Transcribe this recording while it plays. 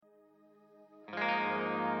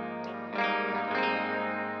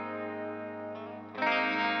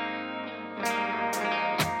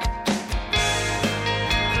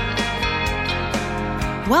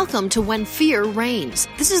Welcome to When Fear Reigns.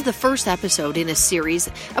 This is the first episode in a series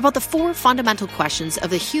about the 4 fundamental questions of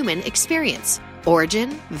the human experience: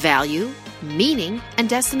 origin, value, meaning, and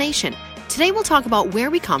destination. Today we'll talk about where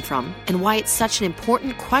we come from and why it's such an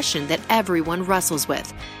important question that everyone wrestles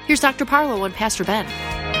with. Here's Dr. Parlow and Pastor Ben.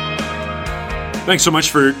 Thanks so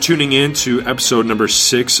much for tuning in to episode number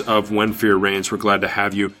 6 of When Fear Reigns. We're glad to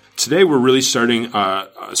have you. Today we're really starting a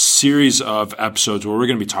series of episodes where we're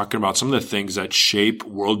going to be talking about some of the things that shape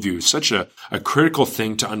worldview. Such a critical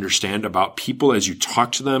thing to understand about people as you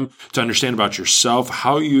talk to them, to understand about yourself,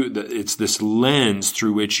 it's this lens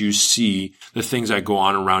through which you see the things that go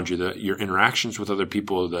on around you, your interactions with other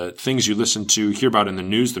people, the things you listen to, hear about in the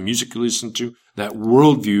news, the music you listen to. That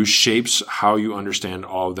worldview shapes how you understand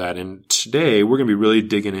all of that. And today we're going to be really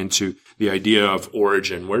digging into the idea of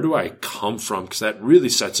origin. Where do I come from? Because that really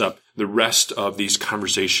sets up the rest of these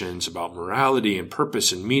conversations about morality and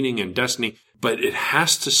purpose and meaning and destiny. But it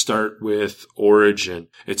has to start with origin.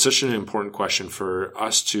 It's such an important question for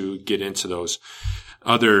us to get into those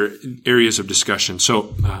other areas of discussion.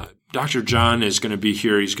 So, Dr. John is going to be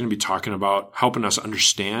here. He's going to be talking about helping us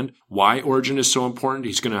understand why origin is so important.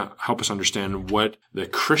 He's going to help us understand what the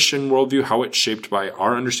Christian worldview, how it's shaped by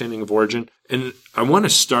our understanding of origin. And I want to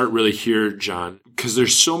start really here, John, because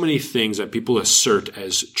there's so many things that people assert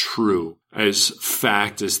as true, as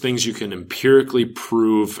fact, as things you can empirically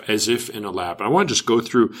prove as if in a lab. And I want to just go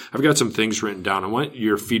through, I've got some things written down. I want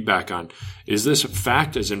your feedback on, is this a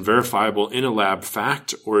fact as in verifiable in a lab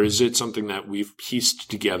fact, or is it something that we've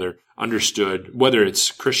pieced together, understood, whether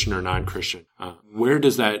it's Christian or non-Christian? Where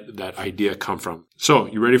does that idea come from? So,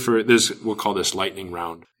 you ready for this? We'll call this lightning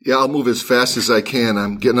round. Yeah, I'll move as fast as I can.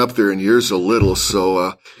 I'm getting up there in years a little,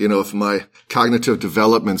 so, if my cognitive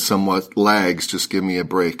development somewhat lags, just give me a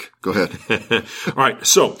break. Go ahead. All right,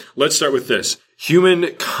 so let's start with this.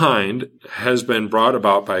 Humankind has been brought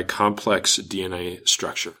about by a complex DNA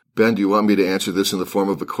structure. Ben, do you want me to answer this in the form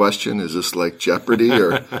of a question? Is this like Jeopardy,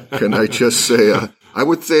 or can I just say, I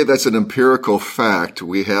would say that's an empirical fact.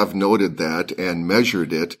 We have noted that and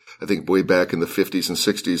measured it, I think, way back in the 50s and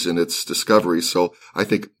 60s in its discovery. So I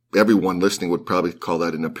think everyone listening would probably call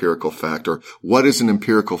that an empirical fact. Or what is an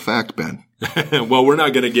empirical fact, Ben? Well, we're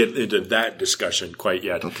not going to get into that discussion quite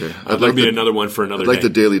yet. Okay. That'll be another one for another day. I'd like the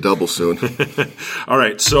Daily Double soon. All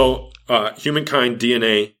right. So, humankind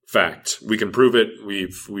DNA fact. We can prove it.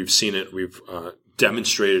 We've seen it. We've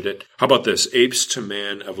demonstrated it. How about this? Apes to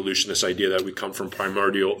man evolution, this idea that we come from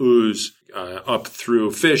primordial ooze up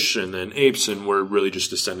through fish and then apes, and we're really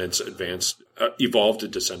just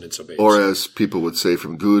evolved descendants of apes. Or as people would say,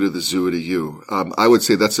 from goo to the zoo to you. I would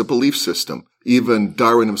say that's a belief system. Even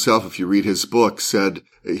Darwin himself, if you read his book, said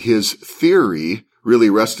his theory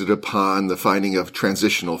really rested upon the finding of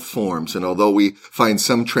transitional forms. And although we find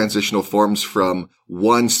some transitional forms from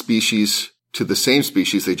one species to the same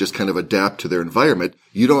species, they just kind of adapt to their environment.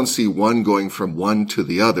 You don't see one going from one to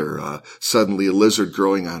the other, suddenly a lizard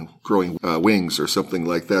growing wings or something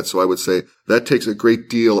like that. So I would say that takes a great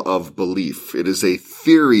deal of belief. It is a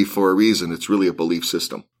theory for a reason. It's really a belief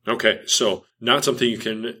system. Okay, so not something you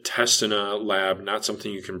can test in a lab, not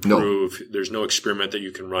something you can prove. No. There's no experiment that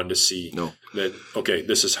you can run to see that, okay,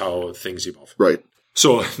 this is how things evolve. Right.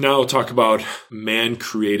 So now we'll talk about man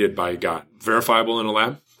created by God. Verifiable in a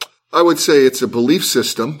lab? I would say it's a belief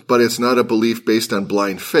system, but it's not a belief based on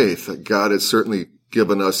blind faith. God has certainly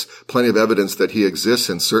given us plenty of evidence that he exists,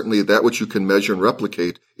 and certainly that which you can measure and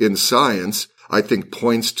replicate in science, I think,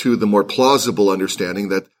 points to the more plausible understanding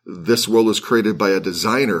that this world was created by a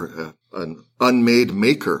designer, an unmade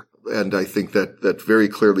maker. And I think that very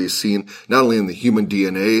clearly is seen not only in the human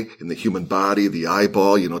DNA, in the human body, the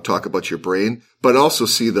eyeball, talk about your brain, but also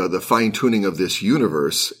see the fine-tuning of this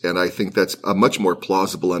universe. And I think that's a much more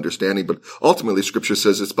plausible understanding. But ultimately, Scripture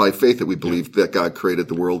says it's by faith that we believe that God created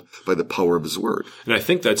the world by the power of his word. And I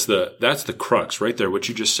think that's the crux right there, what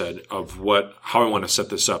you just said, of how I want to set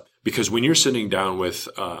this up. Because when you're sitting down with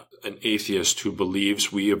an atheist who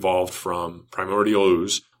believes we evolved from primordial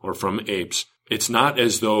ooze or from apes, it's not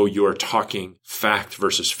as though you're talking fact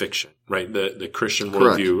versus fiction, right? The Christian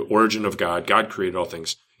worldview, origin of God created all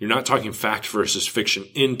things. You're not talking fact versus fiction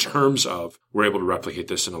in terms of we're able to replicate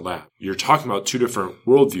this in a lab. You're talking about two different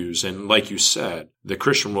worldviews. And like you said, the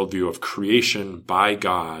Christian worldview of creation by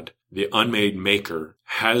God, the unmade maker,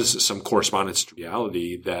 has some correspondence to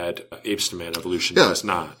reality that apes to man evolution does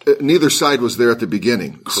not. Neither side was there at the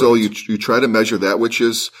beginning. Correct. So you try to measure that which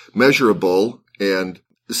is measurable, and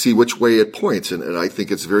see which way it points. And I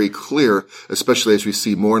think it's very clear, especially as we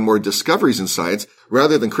see more and more discoveries in science,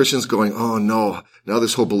 rather than Christians going, oh no, now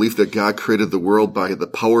this whole belief that God created the world by the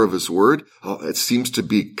power of his word, it seems to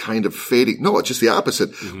be kind of fading. No, it's just the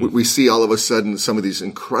opposite. Mm-hmm. We see all of a sudden some of these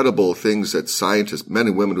incredible things that scientists, men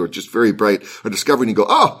and women who are just very bright, are discovering. You go,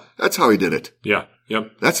 oh, that's how he did it. Yeah.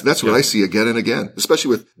 Yep. That's what I see again and again,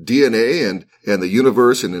 especially with DNA and the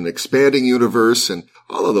universe and an expanding universe and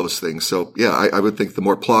all of those things. So yeah, I would think the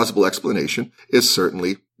more plausible explanation is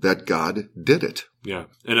certainly that God did it. Yeah.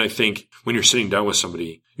 And I think when you're sitting down with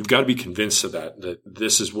somebody, you've got to be convinced of that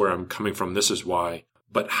this is where I'm coming from. This is why.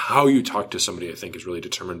 But how you talk to somebody, I think, is really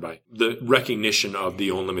determined by the recognition of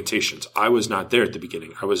the own limitations. I was not there at the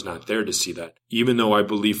beginning. I was not there to see that. Even though I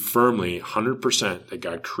believe firmly, 100%, that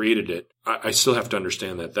God created it, I still have to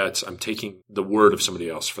understand that I'm taking the word of somebody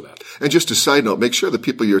else for that. And just a side note, make sure the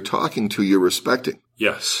people you're talking to, you're respecting.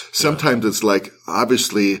 Yes. Sometimes it's like,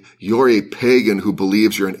 obviously, you're a pagan who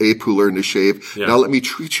believes you're an ape who learned to shave. Yeah. Now let me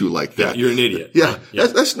treat you like that. Yeah, you're an idiot. Yeah.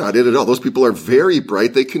 That's not it at all. Those people are very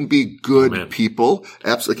bright. They can be good people.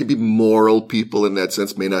 Absolutely. They can be moral people in that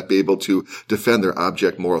sense, may not be able to defend their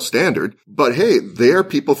object moral standard. But hey, they are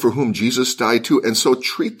people for whom Jesus died too. And so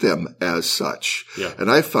treat them as such. Yeah. And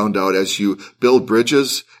I found out as you build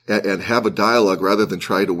bridges and have a dialogue rather than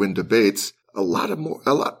try to win debates, a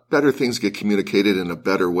lot better things get communicated in a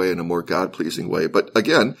better way, in a more God-pleasing way. But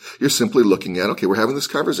again, you're simply looking at, okay, we're having this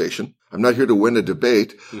conversation. I'm not here to win a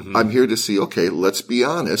debate. Mm-hmm. I'm here to see, okay, let's be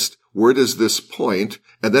honest. Where does this point?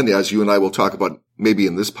 And then as you and I will talk about maybe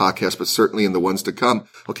in this podcast, but certainly in the ones to come,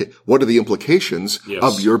 okay, what are the implications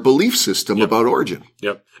of your belief system about origin?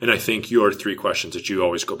 Yep. And I think your 3 questions that you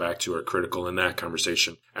always go back to are critical in that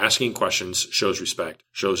conversation. Asking questions shows respect,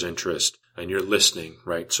 shows interest, and you're listening,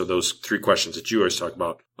 right? So those 3 questions that you always talk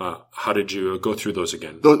about, how did you go through those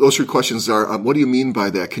again? Those 3 questions are, what do you mean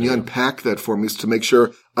by that? Can you unpack that for me to make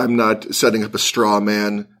sure I'm not setting up a straw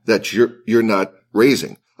man that you're not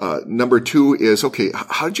raising? Number 2 is, okay,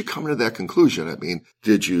 how did you come to that conclusion? I mean,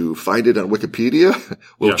 did you find it on Wikipedia?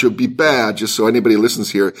 Well, it should be bad, just so anybody listens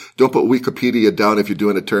here. Don't put Wikipedia down if you're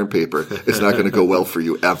doing a term paper. It's not going to go well for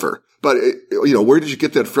you ever. But, where did you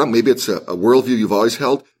get that from? Maybe it's a worldview you've always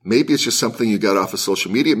held. Maybe it's just something you got off of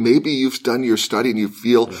social media. Maybe you've done your study and you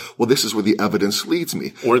feel, well, this is where the evidence leads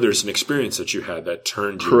me. Or there's an experience that you had that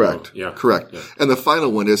turned you. Correct. Correct. Yeah. And the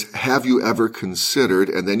final one is, have you ever considered,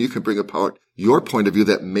 and then you can bring about your point of view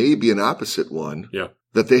that may be an opposite one. Yeah.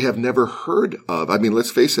 That they have never heard of. I mean,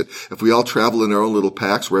 let's face it. If we all travel in our own little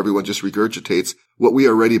packs where everyone just regurgitates what we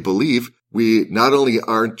already believe, we not only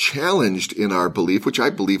aren't challenged in our belief, which I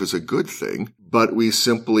believe is a good thing, but we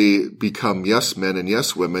simply become yes men and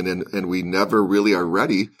yes women, and we never really are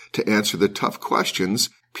ready to answer the tough questions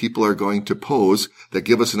people are going to pose that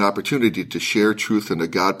give us an opportunity to share truth in a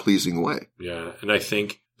God-pleasing way. Yeah, and I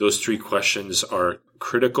think those 3 questions are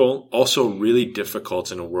critical, also really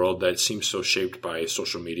difficult in a world that seems so shaped by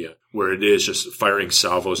social media, where it is just firing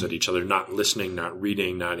salvos at each other, not listening, not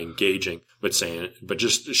reading, not engaging, but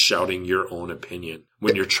just shouting your own opinion.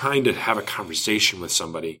 When you're trying to have a conversation with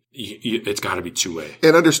somebody, it's got to be 2-way.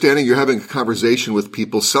 And understanding you're having a conversation with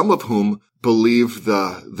people, some of whom believe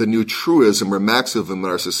the new truism or maximum in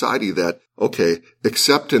our society that, okay,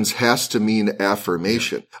 acceptance has to mean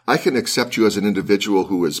affirmation. I can accept you as an individual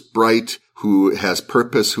who is bright, who has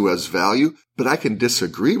purpose, who has value, but I can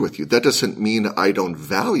disagree with you. That doesn't mean I don't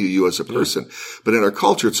value you as a person. But in our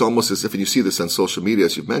culture, it's almost as if, and you see this on social media,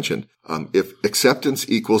 as you've mentioned, if acceptance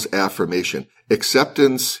equals affirmation,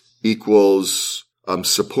 acceptance equals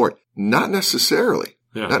support. Not necessarily.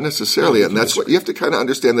 Yeah. Not necessarily. And that's what you have to kind of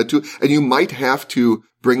understand that too. And you might have to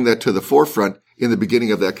bring that to the forefront in the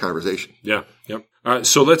beginning of that conversation. Yeah. Yep.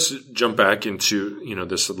 So let's jump back into,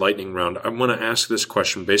 this lightning round. I want to ask this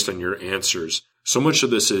question based on your answers. So much of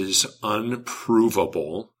this is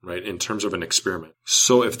unprovable, right, in terms of an experiment.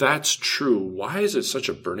 So if that's true, why is it such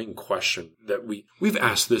a burning question that we've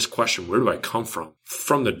asked this question, where do I come from?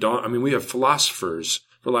 From the dawn. I mean, we have philosophers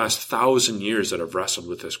for the last 1,000 years that have wrestled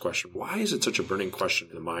with this question. Why is it such a burning question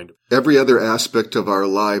in the mind? Every other aspect of our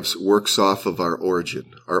lives works off of our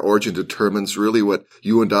origin. Our origin determines really what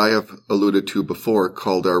you and I have alluded to before,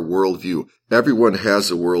 called our worldview. Everyone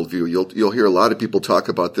has a worldview. You'll hear a lot of people talk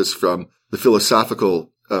about this from the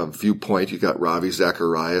philosophical viewpoint. You got Ravi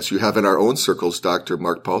Zacharias. You have in our own circles Dr.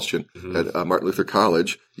 Mark Paulschen at Martin Luther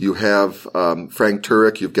College. You have Frank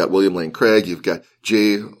Turek. You've got William Lane Craig. You've got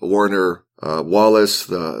J. Warner Wallace,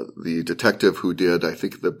 the detective who did, I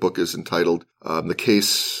think the book is entitled The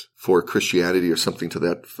Case for Christianity or something to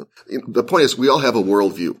that. The point is, we all have a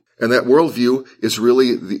worldview. And that worldview is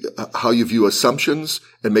really how you view assumptions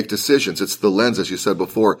and make decisions. It's the lens, as you said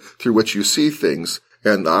before, through which you see things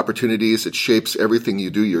and the opportunities. It shapes everything you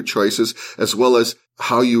do, your choices, as well as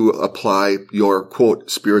how you apply your, quote,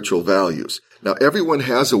 spiritual values. Now, everyone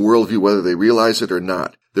has a worldview, whether they realize it or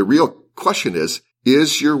not. The real question is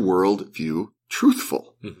your worldview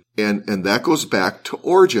truthful? And that goes back to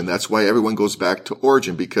origin. That's why everyone goes back to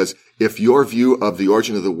origin, because if your view of the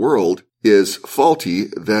origin of the world is faulty,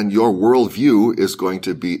 then your worldview is going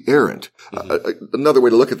to be errant. Another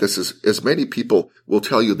way to look at this is, as many people will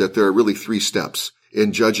tell you, that there are really 3 steps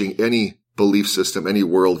in judging any belief system, any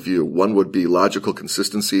worldview. One would be logical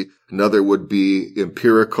consistency, another would be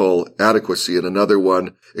empirical adequacy, and another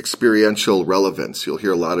one, experiential relevance. You'll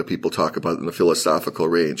hear a lot of people talk about it in the philosophical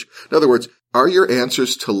range. In other words, are your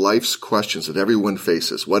answers to life's questions that everyone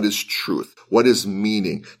faces? What is truth? What is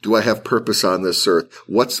meaning? Do I have purpose on this earth?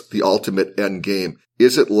 What's the ultimate end game?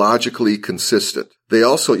 Is it logically consistent? They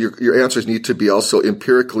also, your answers need to be also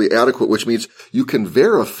empirically adequate, which means you can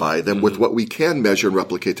verify them with what we can measure and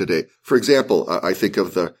replicate today. For example, I think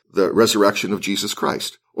of the resurrection of Jesus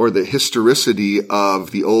Christ, or the historicity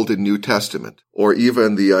of the Old and New Testament, or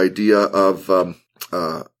even the idea of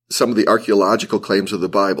some of the archaeological claims of the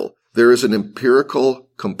Bible. There is an empirical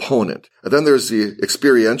component. And then there's the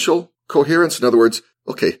experiential coherence. In other words,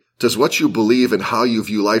 okay, does what you believe and how you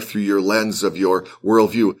view life through your lens of your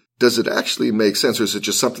worldview, does it actually make sense, or is it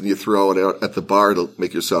just something you throw out at the bar to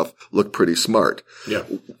make yourself look pretty smart? Yeah.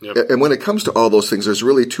 Yep. And when it comes to all those things, there's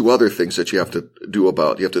really 2 other things that you have to do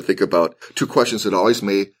about. You have to think about 2 questions that always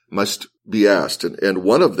must be asked. And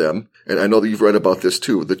one of them, and I know that you've read about this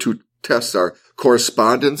too, the 2 tests are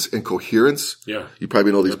correspondence and coherence. Yeah. You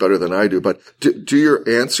probably know these better than I do, but do your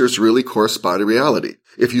answers really correspond to reality?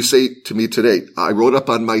 If you say to me today, I rode up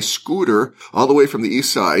on my scooter all the way from the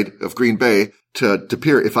east side of Green Bay to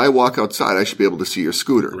Pier, if I walk outside, I should be able to see your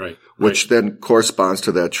scooter. Right. Which then corresponds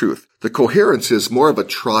to that truth. The coherence is more of a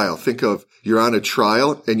trial. Think of, you're on a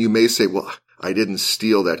trial and you may say, well, I didn't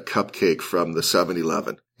steal that cupcake from the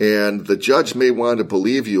 7-Eleven. And the judge may want to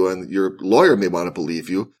believe you and your lawyer may want to believe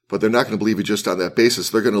you, but they're not going to believe you just on that basis.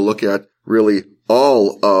 They're going to look at really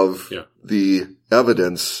all of the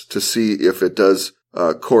evidence to see if it does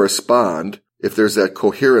correspond, if there's that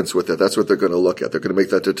coherence with it. That's what they're going to look at. They're going to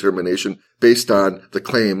make that determination based on the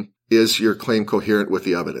claim. Is your claim coherent with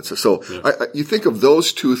the evidence? So you think of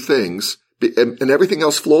those 2 things, and everything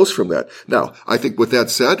else flows from that. Now, I think with that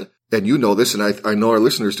said, and you know this, and I know our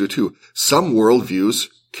listeners do too, some worldviews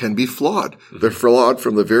can be flawed. They're flawed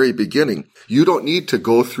from the very beginning. You don't need to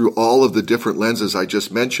go through all of the different lenses I just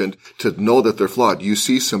mentioned to know that they're flawed. You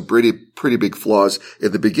see some pretty big flaws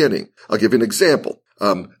in the beginning. I'll give you an example.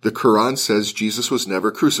 The Quran says Jesus was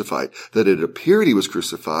never crucified, that it appeared he was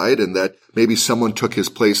crucified and that maybe someone took his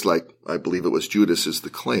place, like I believe it was Judas is the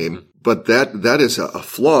claim. But that is a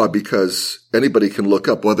flaw, because anybody can look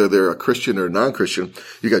up whether they're a Christian or non-Christian.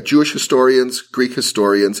 You got Jewish historians, Greek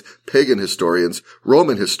historians, pagan historians,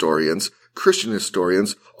 Roman historians, Christian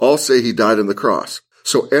historians, all say he died on the cross.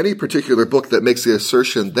 So any particular book that makes the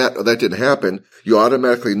assertion that didn't happen, you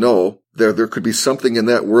automatically know there could be something in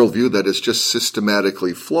that worldview that is just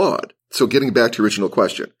systematically flawed. So getting back to your original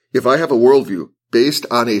question, if I have a worldview based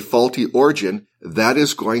on a faulty origin, that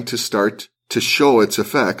is going to start to show its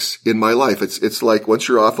effects in my life. It's like once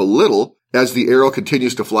you're off a little, as the arrow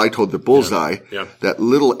continues to fly toward the bullseye, that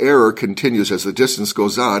little error continues as the distance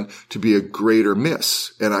goes on to be a greater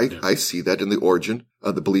miss. And I see that in the origin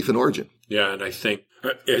of the belief in origin. Yeah, and I think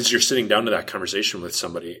as you're sitting down to that conversation with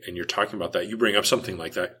somebody and you're talking about that, you bring up something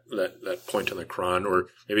like that point in the Quran, or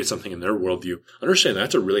maybe it's something in their worldview. Understand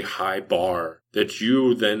that's a really high bar that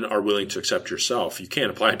you then are willing to accept yourself. You can't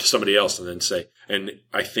apply it to somebody else and then say, and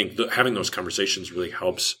I think having those conversations really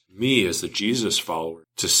helps me as the Jesus follower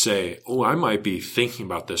to say, oh, I might be thinking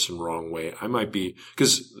about this in the wrong way. I might be,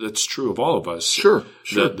 because that's true of all of us. Sure.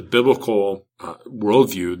 The biblical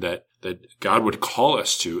worldview that God would call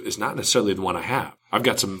us to is not necessarily the one I have. I've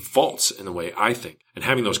got some faults in the way I think. And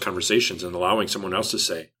having those conversations and allowing someone else to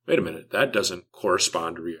say, wait a minute, that doesn't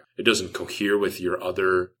correspond to reality. It doesn't cohere with your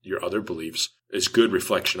other beliefs is good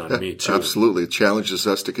reflection on me too. Absolutely. It challenges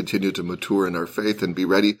us to continue to mature in our faith and be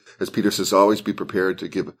ready. As Peter says, always be prepared to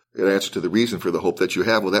give an answer to the reason for the hope that you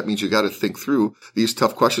have. Well, that means you got to think through these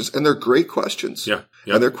tough questions, and they're great questions. Yeah.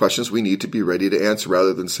 And they're questions we need to be ready to answer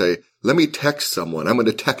rather than say, let me text someone. I'm going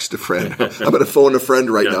to text a friend. I'm going to phone a friend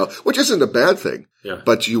right now, which isn't a bad thing. Yeah.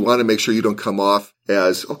 But you want to make sure you don't come off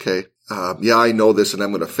as, okay, I know this and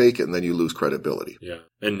I'm going to fake it, and then you lose credibility. Yeah.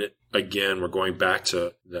 And again, we're going back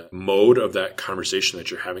to the mode of that conversation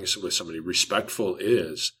that you're having with somebody. Respectful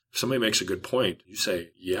is somebody makes a good point, you say,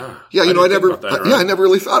 yeah. Yeah, I never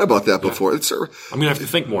really thought about that before. It's, I'm going to have to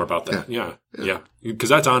think more about that. Yeah. Because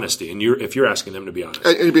that's honesty. And if you're asking them to be honest.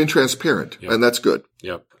 And you're being transparent. Yeah. And that's good.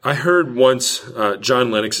 Yeah. I heard once,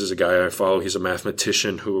 John Lennox is a guy I follow. He's a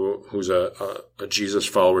mathematician who's a Jesus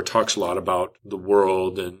follower, talks a lot about the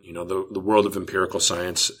world and, the world of empirical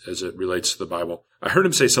science as it relates to the Bible. I heard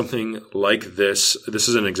him say something like this. This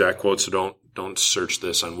is an exact quote, so don't search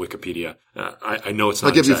this on Wikipedia. I know it's not.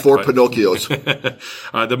 I'll give you 4 Pinocchios.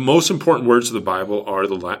 The most important words of the Bible are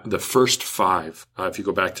the first 5. If you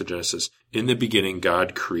go back to Genesis, in the beginning,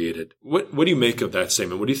 God created. What do you make of that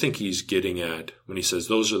statement? What do you think he's getting at when he says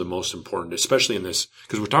those are the most important, especially in this?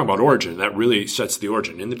 Because we're talking about origin. That really sets the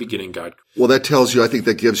origin. In the beginning, God. Well, that tells you, I think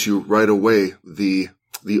that gives you right away the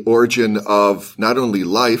origin of not only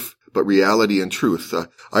life, but reality and truth.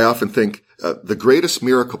 I often think the greatest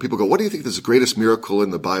miracle, people go, what do you think is the greatest miracle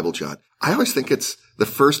in the Bible, John? I always think it's the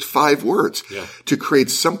first 5 words. Yeah. To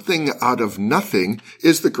create something out of nothing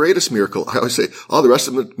is the greatest miracle. I always say all the rest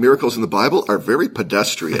of the miracles in the Bible are very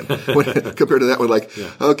pedestrian compared to that one.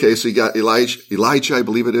 Okay, so you got Elijah, I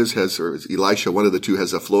believe it is, or Elisha, one of the two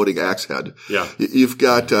has a floating axe head. Yeah. You've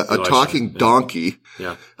got a talking donkey.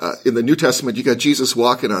 Yeah. In the New Testament, you got Jesus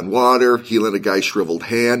walking on water, healing a guy's shriveled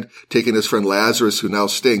hand, taking his friend Lazarus, who now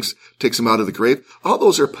stinks, takes him out of the grave. All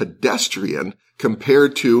those are pedestrian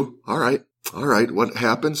compared to, all right, what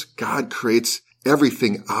happens? God creates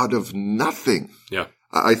everything out of nothing. Yeah.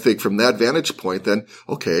 I think from that vantage point, then,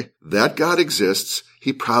 okay, that God exists.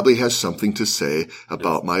 He probably has something to say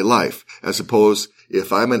about my life. As opposed,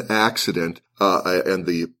 if I'm an accident, and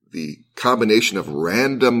the combination of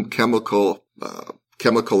random chemical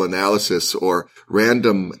analysis or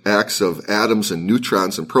random acts of atoms and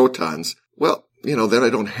neutrons and protons, well, then I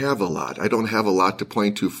don't have a lot. I don't have a lot to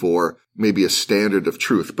point to for maybe a standard of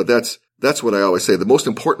truth. But that's what I always say. The most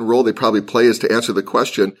important role they probably play is to answer the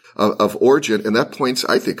question of origin. And that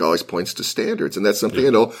always points to standards. And that's something,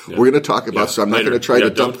 we're going to talk about. So I'm not going to try to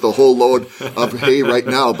dump the whole load of hay right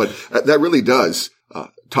now. But that really does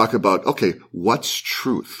talk about, okay, what's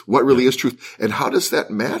truth? What really is truth? And how does that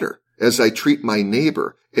matter as I treat my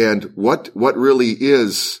neighbor? And what really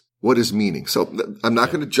is, what is meaning? So I'm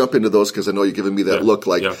not going to jump into those because I know you're giving me that look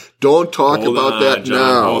like, don't talk about that John,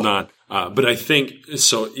 now. Hold on. But I think,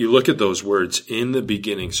 so you look at those words in the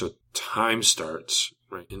beginning. So time starts,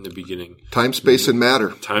 right? In the beginning. Time, space, and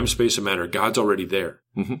matter. Time, space, and matter. God's already there.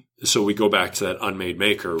 Mm-hmm. So we go back to that unmade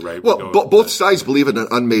maker, right? Well, both sides believe in an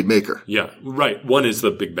unmade maker. Yeah, right. One is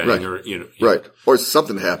the Big Bang, right. or, right. Or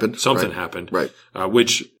something happened. Something happened. Right.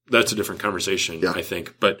 Which, that's a different conversation, I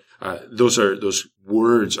think. But, those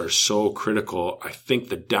words are so critical. I think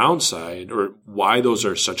the downside, or why those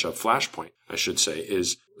are such a flashpoint, I should say,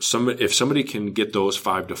 is if somebody can get those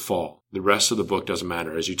 5 to fall, the rest of the book doesn't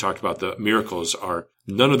matter. As you talked about, the miracles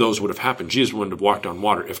none of those would have happened. Jesus wouldn't have walked on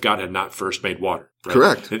water if God had not first made water. Right?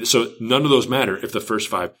 Correct. So none of those matter if the first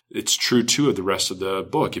 5, it's true too of the rest of the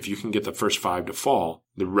book. If you can get the first 5 to fall,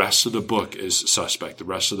 the rest of the book is suspect. The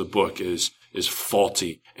rest of the book is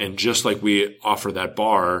faulty. And just like we offer that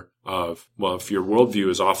bar of, well, if your worldview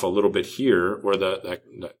is off a little bit here, or that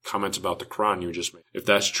comments about the Quran you just made, if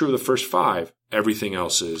that's true of the first 5, everything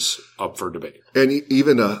else is up for debate. And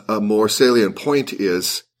even a more salient point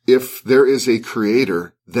is, if there is a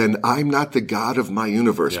creator, then I'm not the God of my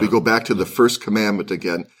universe. Yeah. We go back to the first commandment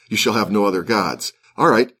again. You shall have no other gods. All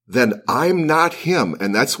right. Then I'm not him.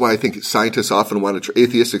 And that's why I think scientists often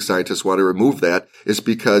atheistic scientists want to remove that, is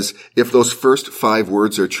because if those first 5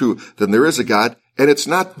 words are true, then there is a God and it's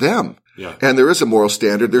not them. Yeah. And there is a moral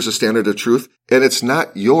standard. There's a standard of truth, and it's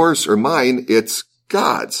not yours or mine. It's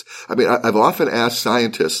God's. I mean, I've often asked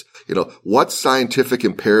scientists, what scientific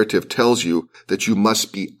imperative tells you that you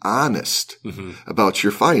must be honest about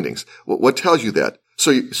your findings? What tells you that?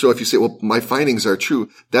 So if you say, well, my findings are true,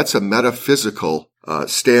 that's a metaphysical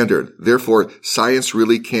standard. Therefore, science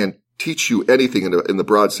really can't teach you anything in the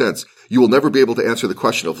broad sense. You will never be able to answer the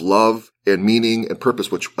question of love and meaning and purpose,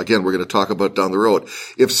 which, again, we're going to talk about down the road.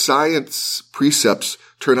 If science precepts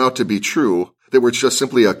turn out to be true, they were just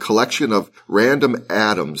simply a collection of random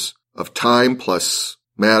atoms of time plus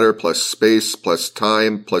matter plus space plus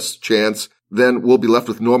time plus chance, then we'll be left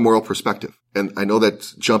with no moral perspective. And I know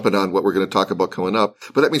that's jumping on what we're going to talk about coming up,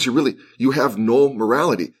 but that means you have no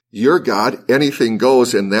morality. You're God, anything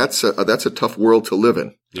goes, and that's a tough world to live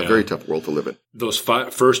in. Yeah. A very tough world to live in. Those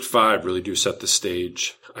first 5 really do set the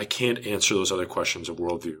stage. I can't answer those other questions of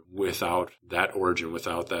worldview without that origin,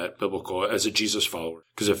 without that biblical, as a Jesus follower.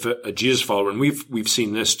 Because if a Jesus follower, and we've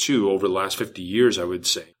seen this too over the last 50 years, I would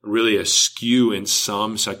say, really a skew in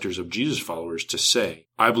some sectors of Jesus followers to say,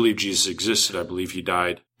 I believe Jesus existed. I believe he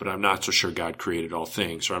died but I'm not so sure God created all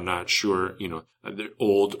things, or I'm not sure, the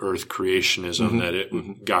old earth creationism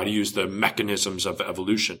that God used the mechanisms of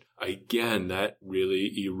evolution. Again, that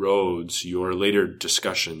really erodes your later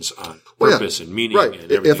discussions on purpose and meaning and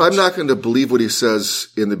everything. If I'm not going to believe what he says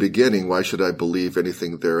in the beginning, why should I believe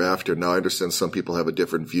anything thereafter? Now, I understand some people have a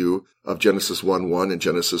different view of Genesis 1:1 and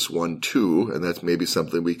Genesis 1:2, and that's maybe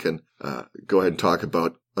something we can go ahead and talk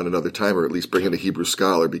about on another time, or at least bring in a Hebrew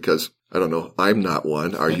scholar, because I don't know, I'm not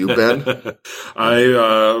one. Are you, Ben?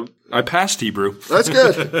 I passed Hebrew. That's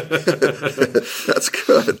good. That's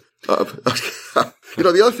good.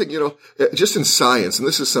 The other thing, just in science, and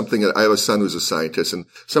this is something that I have a son who's a scientist, and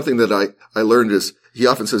something that I learned is he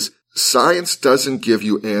often says, science doesn't give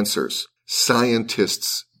you answers.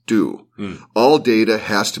 Scientists do. All data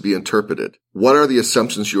has to be interpreted. What are the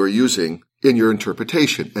assumptions you are using in your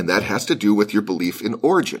interpretation? And that has to do with your belief in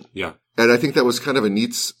origin. Yeah. And I think that was kind of a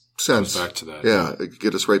neat sense. Back to that. Yeah.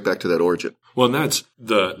 Get us right back to that origin. Well, and that's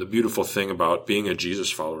the beautiful thing about being a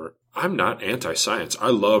Jesus follower. I'm not anti-science. I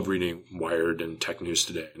love reading Wired and Tech News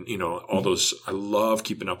Today. And, all those, I love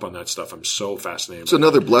keeping up on that stuff. I'm so fascinated. It's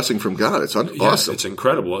another blessing from God. It's awesome. It's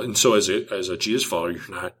incredible. And so as a Jesus follower, you're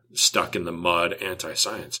not stuck in the mud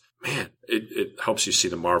anti-science. Man, it helps you see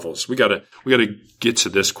the marvels. We gotta get to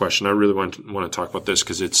this question. I really want to talk about this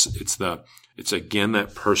because it's again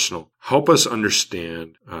that personal. Help us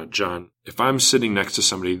understand, John, if I'm sitting next to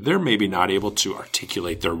somebody, they're maybe not able to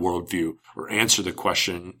articulate their worldview or answer the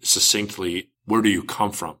question succinctly, where do you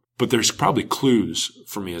come from? But there's probably clues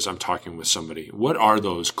for me as I'm talking with somebody. What are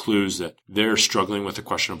those clues that they're struggling with the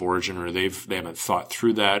question of origin, or they haven't thought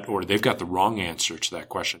through that, or they've got the wrong answer to that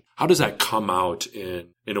question? How does that come out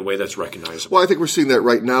in a way that's recognizable? Well, I think we're seeing that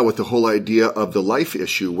right now with the whole idea of the life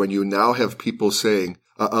issue, when you now have people saying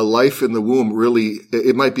a life in the womb really,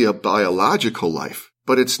 it might be a biological life,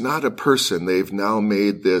 but it's not a person. They've now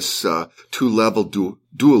made this two-level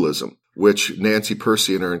dualism, which Nancy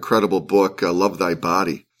Percy in her incredible book, Love Thy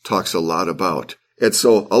Body, talks a lot about. And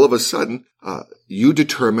so all of a sudden, you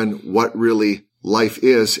determine what really life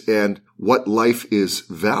is and what life is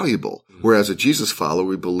valuable. Whereas a Jesus follower,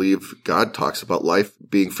 we believe God talks about life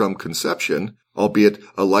being from conception, albeit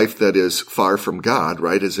a life that is far from God,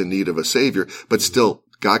 right, is in need of a savior, but still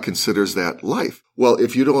God considers that life. Well,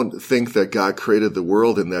 if you don't think that God created the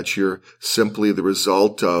world and that you're simply the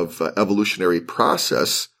result of evolutionary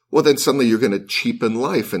process, well, then suddenly you're going to cheapen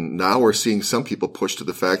life. And now we're seeing some people push to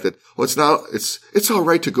the fact that, well, it's all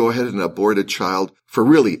right to go ahead and abort a child for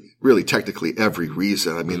really, really technically every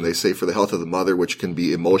reason. I mean, they say for the health of the mother, which can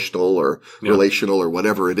be emotional or relational or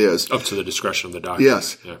whatever it is. Up to the discretion of the doctor.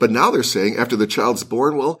 Yes. Yeah. But now they're saying after the child's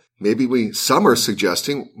born, well, some are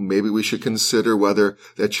suggesting maybe we should consider whether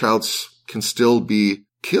that child can still be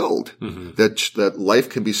killed, that life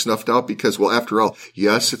can be snuffed out because, well, after all,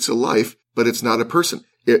 yes, it's a life, but it's not a person.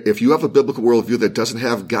 If you have a biblical worldview that doesn't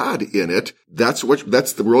have God in it, that's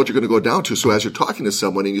the road you're going to go down to. So as you're talking to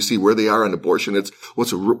someone and you see where they are on abortion, it's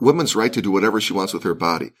a woman's right to do whatever she wants with her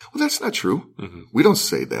body. Well, that's not true. We don't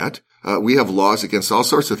say that. We have laws against all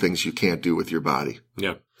sorts of things you can't do with your body.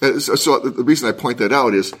 Yeah. So the reason I point that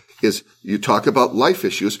out is you talk about life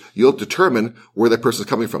issues, you'll determine where that person's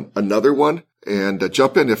coming from. Another one, and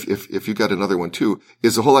jump in if you got another one too,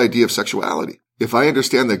 is the whole idea of sexuality. If I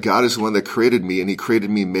understand that God is the one that created me and he created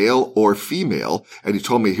me male or female, and he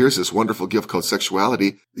told me here's this wonderful gift called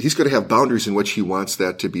sexuality, he's going to have boundaries in which he wants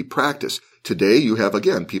that to be practiced. Today you have,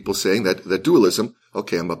 again, people saying that dualism,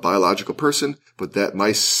 okay, I'm a biological person, but that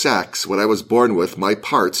my sex, what I was born with, my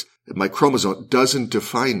parts, my chromosome doesn't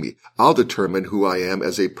define me. I'll determine who I am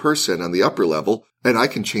as a person on the upper level, and I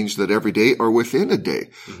can change that every day or within a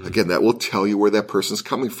day. Again, that will tell you where that person's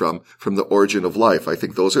coming from the origin of life. I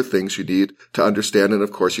think those are things you need to understand. And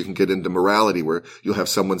of course, you can get into morality where you'll have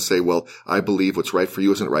someone say, well, I believe what's right for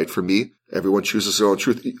you isn't right for me. Everyone chooses their own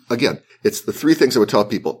truth. Again, it's the three things I would tell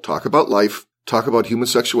people. Talk about life, talk about human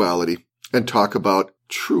sexuality, and talk about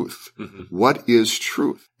truth. What is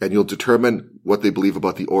truth? And you'll determine what they believe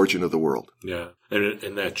about the origin of the world. Yeah.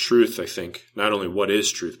 And that truth, I think, not only what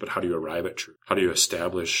is truth, but how do you arrive at truth? How do you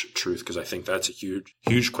establish truth? Because I think that's a huge,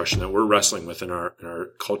 huge question that we're wrestling with in our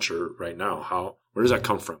culture right now. Where does that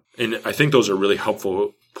come from? And I think those are really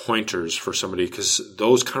helpful pointers for somebody because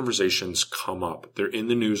those conversations come up. They're in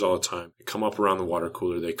the news all the time. They come up around the water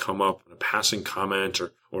cooler. They come up in a passing comment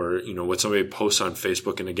or what somebody posts on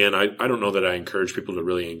Facebook. And again, I don't know that I encourage people to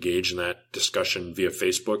really engage in that discussion via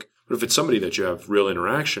Facebook. But if it's somebody that you have real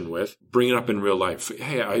interaction with, bring it up in real life.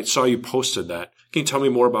 Hey, I saw you posted that. Can you tell me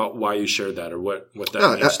more about why you shared that or what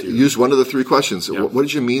that means to you? Use one of the three questions. Yeah. What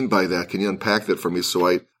did you mean by that? Can you unpack that for me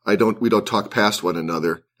so we don't talk past one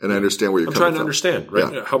another And I understand where you're I'm coming trying to from. understand,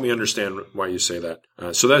 right? Yeah. Help me understand why you say that.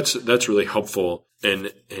 So that's really helpful,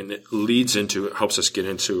 and it helps us get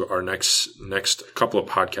into our next couple of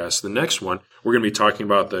podcasts. The next one, we're going to be talking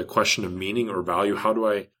about the question of meaning or value. How do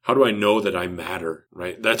I know that I matter,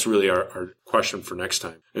 right? That's really our question for next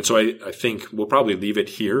time. And so I think we'll probably leave it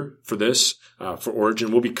here for this, for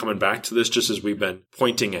Origin. We'll be coming back to this just as we've been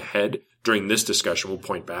pointing ahead. During this discussion, we'll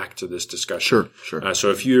point back to this discussion. Sure.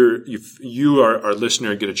 So if you are our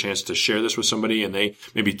listener, get a chance to share this with somebody and they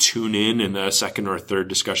maybe tune in a second or a third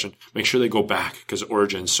discussion, make sure they go back because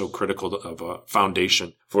Origin is so critical of a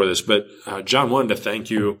foundation for this. But John, wanted to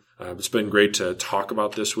thank you. It's been great to talk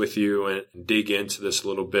about this with you and dig into this a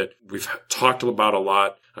little bit. We've talked about a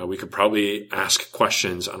lot. We could probably ask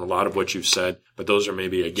questions on a lot of what you've said, but those are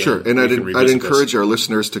maybe, again, sure. And I'd encourage our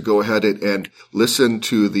listeners to go ahead and listen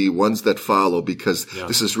to the ones that follow, because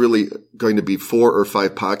this is really going to be 4 or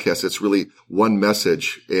 5 podcasts. It's really one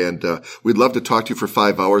message. And we'd love to talk to you for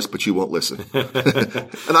 5 hours, but you won't listen.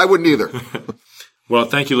 And I wouldn't either. Well,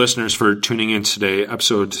 thank you, listeners, for tuning in today,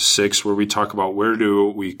 episode 6, where we talk about where do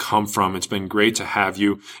we come from. It's been great to have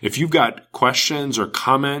you. If you've got questions or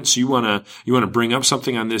comments, you want to bring up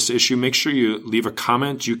something on this issue, make sure you leave a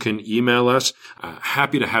comment. You can email us.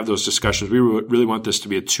 Happy to have those discussions. We really want this to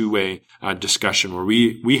be a two-way discussion where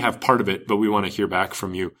we have part of it, but we want to hear back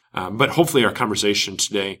from you. But hopefully our conversation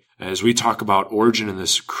today, as we talk about Origin and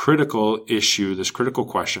this critical issue, this critical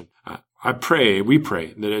question, we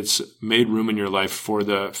pray that it's made room in your life for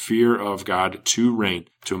the fear of God to reign,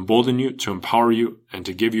 to embolden you, to empower you, and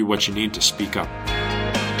to give you what you need to speak up.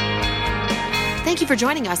 Thank you for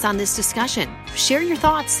joining us on this discussion. Share your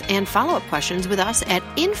thoughts and follow-up questions with us at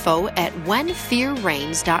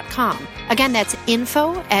info@whenfearreigns.com. Again, that's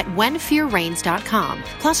info@whenfearreigns.com.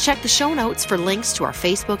 Plus, check the show notes for links to our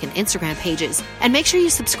Facebook and Instagram pages. And make sure you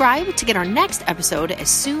subscribe to get our next episode as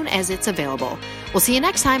soon as it's available. We'll see you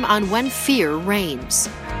next time on When Fear Reigns.